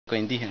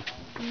indígena.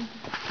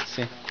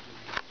 Sí.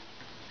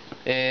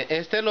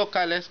 Este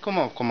local es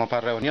como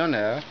para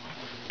reuniones, ¿verdad?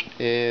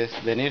 Es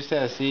venirse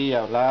así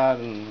a hablar.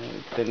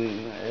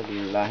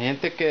 La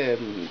gente que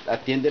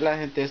atiende a la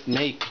gente es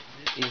médico,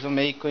 y son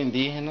médicos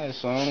indígenas,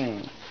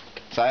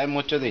 saben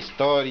mucho de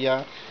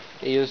historia,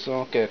 ellos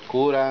son que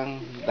curan,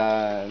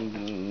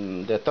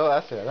 de todo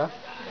hace, ¿verdad?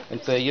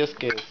 Entonces ellos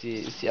que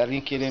si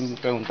alguien quiere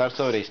preguntar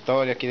sobre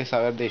historia, quiere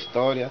saber de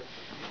historia,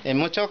 en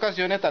muchas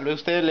ocasiones tal vez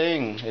ustedes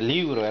leen el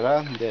libro,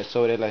 ¿verdad?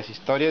 Sobre las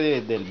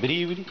historias del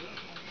Bribri.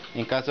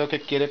 En caso que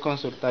quiere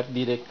consultar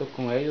directo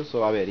con ellos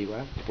o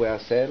averiguar, puede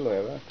hacerlo,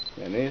 ¿verdad?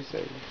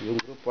 Venirse, y un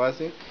grupo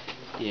hace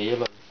y ellos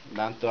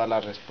dan todas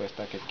las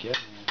respuestas que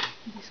quieran.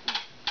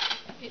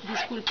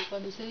 Disculpe,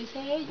 cuando usted dice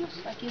ellos,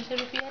 ¿a quién se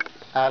refiere?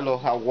 A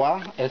los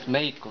jaguar es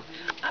médico.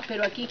 Ah,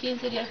 pero aquí, ¿quién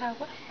sería el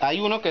jaguar? Hay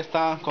uno que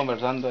está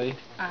conversando ahí.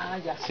 Ah,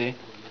 ya. Sí.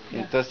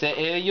 Ya. Entonces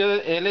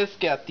él es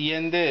que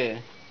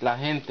atiende la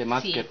gente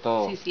más que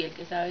todo. Sí, sí, el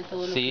que sabe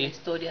todo lo que es la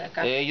historia de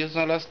acá. Ellos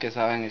son los que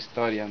saben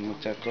historia,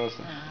 muchas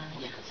cosas. Ah,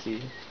 ya. Sí.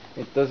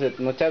 Entonces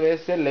muchas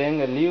veces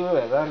leen el libro,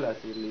 ¿verdad?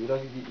 Los libros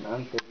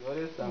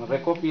anteriores han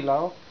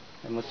recopilado.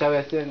 Muchas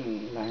veces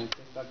la gente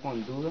está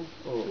con dudas,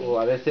 o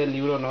a veces el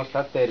libro no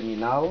está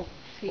terminado,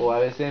 o a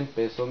veces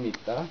empezó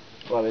mitad,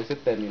 o a veces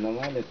terminó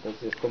mal,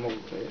 entonces es como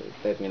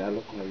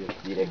terminarlo con ellos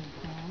directo.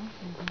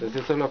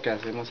 Entonces eso es lo que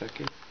hacemos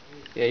aquí.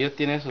 Y ellos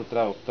tienen su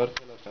traductor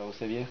que lo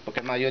traduce bien,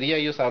 porque la mayoría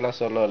de ellos hablan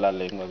solo la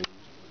lengua bíblica.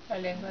 La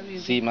lengua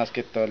bíblica. Sí, más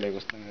que todo le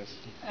gustan eso.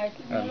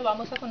 ¿No lo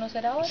vamos a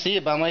conocer ahora? Sí,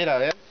 vamos a ir a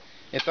ver.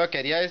 Entonces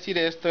quería decir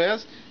esto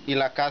y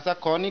la casa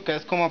cónica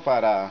es como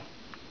para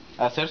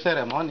hacer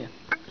ceremonia.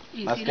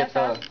 ¿Y más si que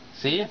todo. hacen?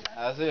 Sí,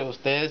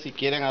 ustedes si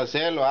quieren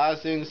hacerlo,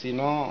 hacen, si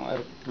no,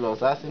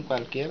 los hacen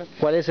cualquiera.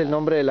 ¿Cuál es el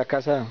nombre de la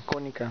casa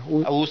cónica?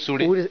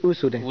 Usuri.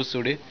 Usuri.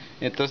 Usuri.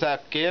 Entonces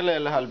aquel es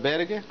el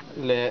albergue,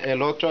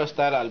 el otro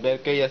está el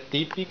albergue ya es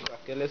típico,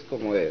 aquel es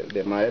como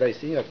de madera y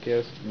sí, aquí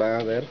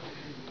van a ver,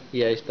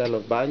 y ahí están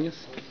los baños.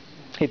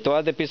 Y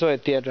todas de piso de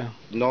tierra.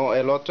 No,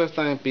 el otro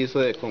está en piso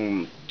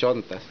con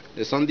chontas,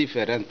 son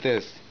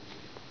diferentes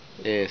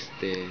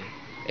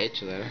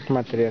hechos, ¿verdad?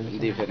 Materiales.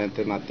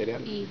 Diferentes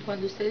materiales. Y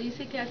cuando usted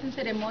dice que hacen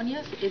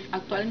ceremonias,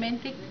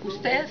 actualmente,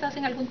 ¿ustedes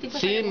hacen algún tipo de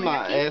sí,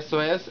 ceremonia aquí?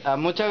 Eso es.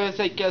 Muchas veces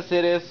hay que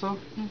hacer eso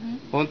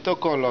junto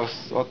con los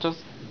otros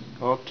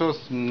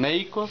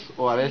médicos,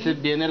 o a veces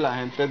viene la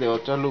gente de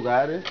otros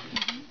lugares,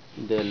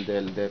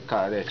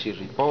 de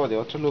Chirripó, de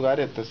otros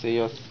lugares, entonces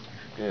ellos...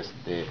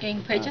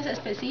 ¿En fechas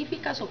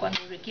específicas o cuando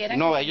requieran?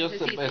 No, ellos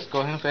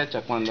escogen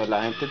fecha, cuando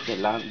la gente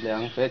le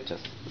dan fechas.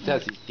 O sea,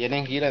 si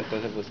tienen gira,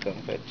 entonces buscan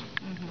fecha.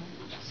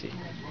 Sí.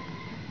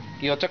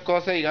 Y otra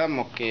cosa,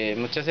 digamos, que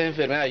muchas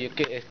enfermedades,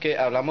 es que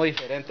hablamos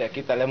diferente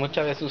aquí, tal vez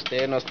muchas veces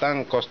ustedes no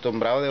están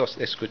acostumbrados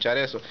a escuchar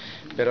eso,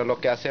 pero lo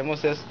que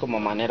hacemos es como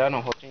manera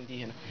nosotros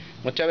indígenas.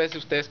 Muchas veces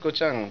ustedes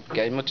escuchan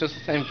que hay muchas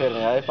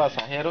enfermedades de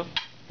pasajeros,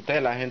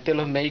 entonces la gente,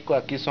 los médicos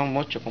aquí son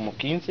muchos, como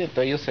 15,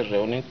 entonces ellos se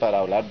reúnen para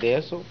hablar de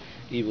eso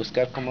y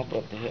buscar cómo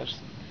protegerse.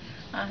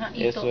 Ajá,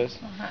 eso es.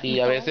 Y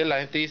a veces la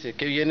gente dice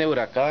que viene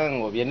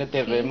huracán, o viene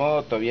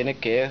terremoto, viene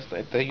que esto,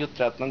 entonces ellos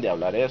tratan de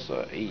hablar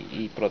eso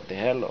y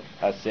protegerlo,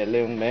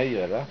 hacerle un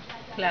medio, ¿verdad?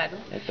 Claro.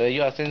 Entonces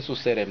ellos hacen su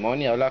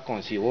ceremonia, habla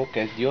con Sibu,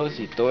 que es Dios,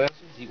 y todo eso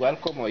es igual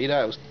como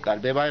tal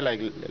vez va a la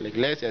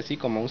iglesia, así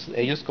como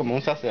ellos como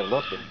un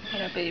sacerdote.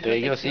 Para pedir pero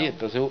ellos sí,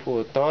 entonces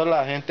toda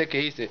la gente que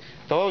dice,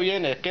 todo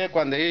viene, es que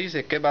cuando ellos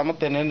dicen que vamos a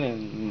tener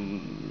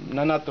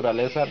una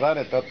naturaleza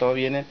rara, entonces todo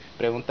viene,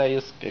 pregunta a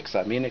ellos que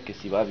examine que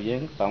si va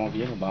bien o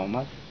vamos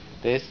mal.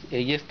 Entonces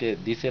ella es que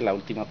dice la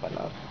última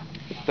palabra.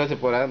 Entonces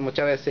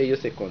muchas veces ellos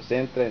se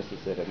concentran en su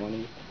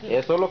ceremonia.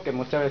 Eso es lo que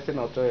muchas veces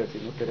nosotros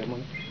decimos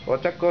ceremonia.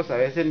 Otra cosa, a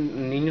veces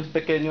niños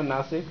pequeños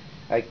nacen,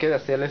 hay que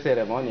hacerle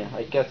ceremonia,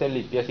 hay que hacer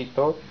limpieza y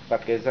todo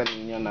para que ese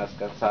niño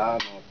nazca sano,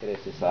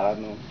 crece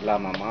sano, la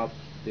mamá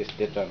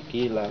esté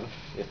tranquila,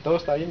 todo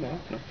está bien,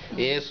 ¿no?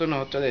 Y eso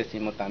nosotros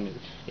decimos también.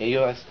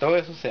 Todo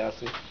eso se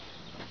hace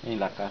en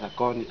la casa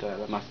cónica,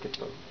 más que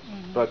todo,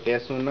 porque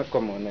es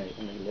como una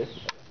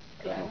iglesia.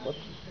 Claro,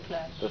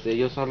 claro. Entonces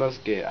ellos son los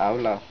que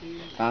hablan,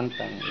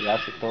 cantan y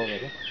hacen todo,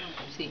 ¿verdad?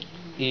 Sí.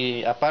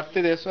 Y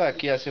aparte de eso,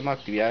 aquí hacemos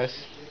actividades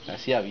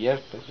así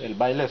abiertas, el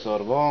baile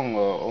sorbón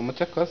o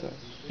muchas cosas,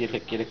 si el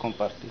que quiere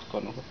compartir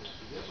con nosotros.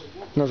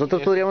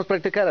 Nosotros podríamos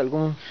practicar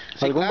algún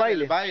claro,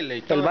 baile. El baile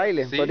y todo. El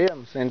baile, sí.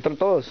 podríamos, entre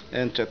todos.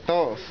 Entre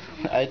todos.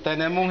 Ahí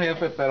tenemos un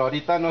jefe, pero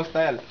ahorita no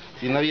está él.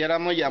 Si no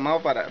hubiéramos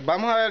llamado para...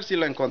 Vamos a ver si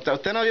lo encontramos.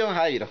 ¿Usted no vio a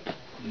Jairo?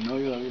 No,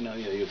 yo no vi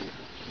nadie.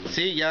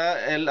 Sí,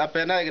 ya él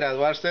apenas de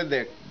graduarse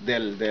del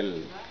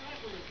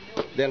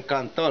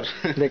cantor.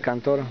 De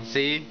cantor.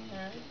 Sí,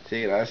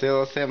 hace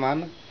 2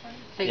 semanas.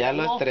 Ya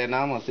lo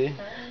estrenamos, sí.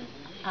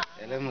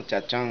 Él es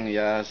muchachón,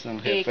 ya es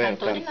un jefe.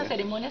 ¿Cantó en las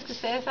ceremonias que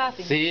ustedes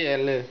hacen? Sí,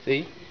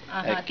 sí.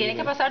 Ajá, tiene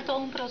que pasar todo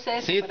un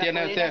proceso. Sí,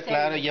 para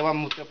claro, lleva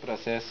mucho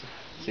proceso,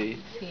 sí.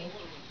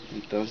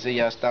 Entonces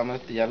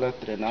ya lo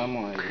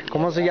estrenamos.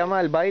 ¿Cómo se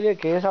llama el baile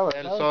que es ahora?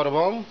 El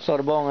sorbón.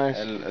 Sorbón es.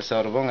 El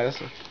sorbón,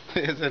 eso.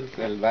 Es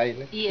el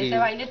baile. Y ese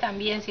baile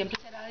también siempre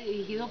será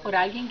dirigido por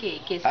alguien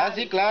que Ah, sabe,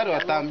 sí, que claro,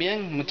 cataloga.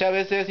 también muchas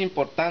veces es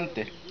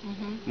importante,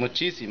 Ujú.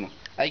 muchísimo.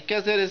 Hay que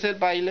hacer ese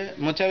baile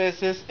muchas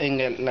veces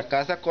en la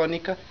casa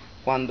cónica,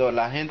 cuando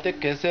la gente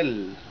que es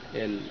el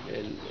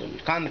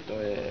canto,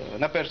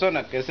 una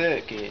persona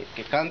que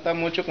canta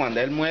mucho, cuando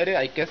él muere,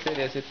 hay que hacer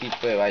ese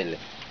tipo de baile,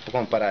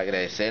 como para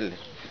agradecerle,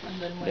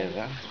 Cuando él muere.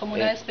 ¿verdad? Como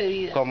una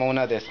despedida. Como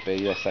una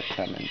despedida,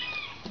 exactamente.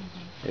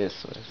 Ujú.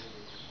 Eso es.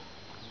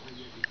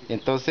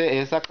 Entonces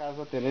esa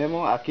casa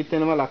tenemos, aquí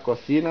tenemos la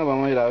cocina,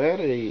 vamos a ir a ver,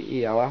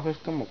 y abajo es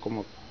como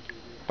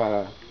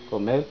para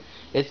comer.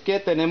 Es que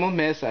tenemos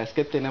mesa, es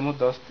que tenemos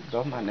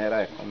dos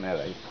maneras de comer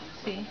ahí.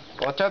 Sí.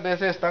 Otras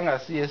veces están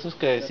así, esos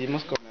que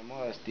decimos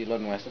comemos de estilo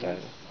nuestro.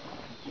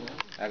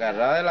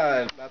 Agarrada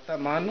del plato a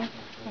mano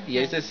y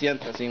ahí se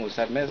sienta sin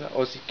usar mesa,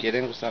 o si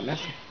quieren usar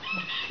mesa.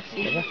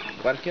 Sí. ¿Verdad?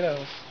 Cualquiera de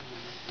los.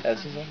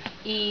 Esos son.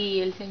 Y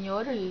el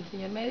señor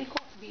médico,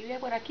 vive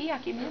por aquí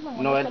mismo, en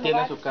No, uno de él estos tiene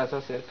lugares. su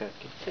casa cerca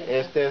aquí. Sí.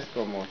 Este es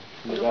como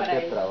Solo lugar para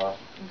de él. trabajo.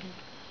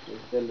 Ujú.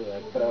 Este es el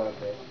lugar de trabajo.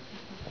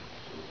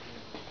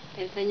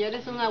 El señor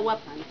es un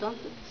aguapa,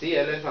 entonces. Sí,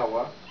 él es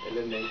agua, él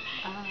es médico.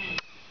 Ah,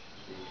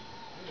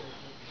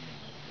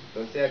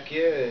 Entonces aquí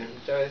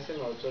muchas veces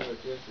nosotros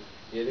decimos,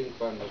 si quieren,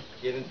 cuando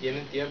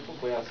tienen tiempo,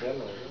 pueden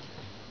hacerlo, ¿verdad?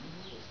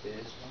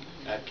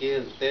 Aquí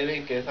ustedes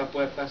ven que esa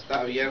puerta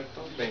está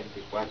abierta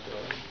 24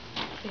 horas.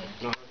 sí.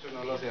 Nosotros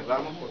no lo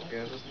cerramos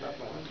porque eso está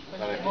Pues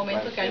para en el que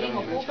momento que alguien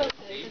cualquiera ocupe,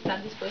 momento, ustedes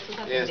están dispuestos a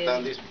sí, atender.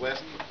 están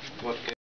dispuestos, porque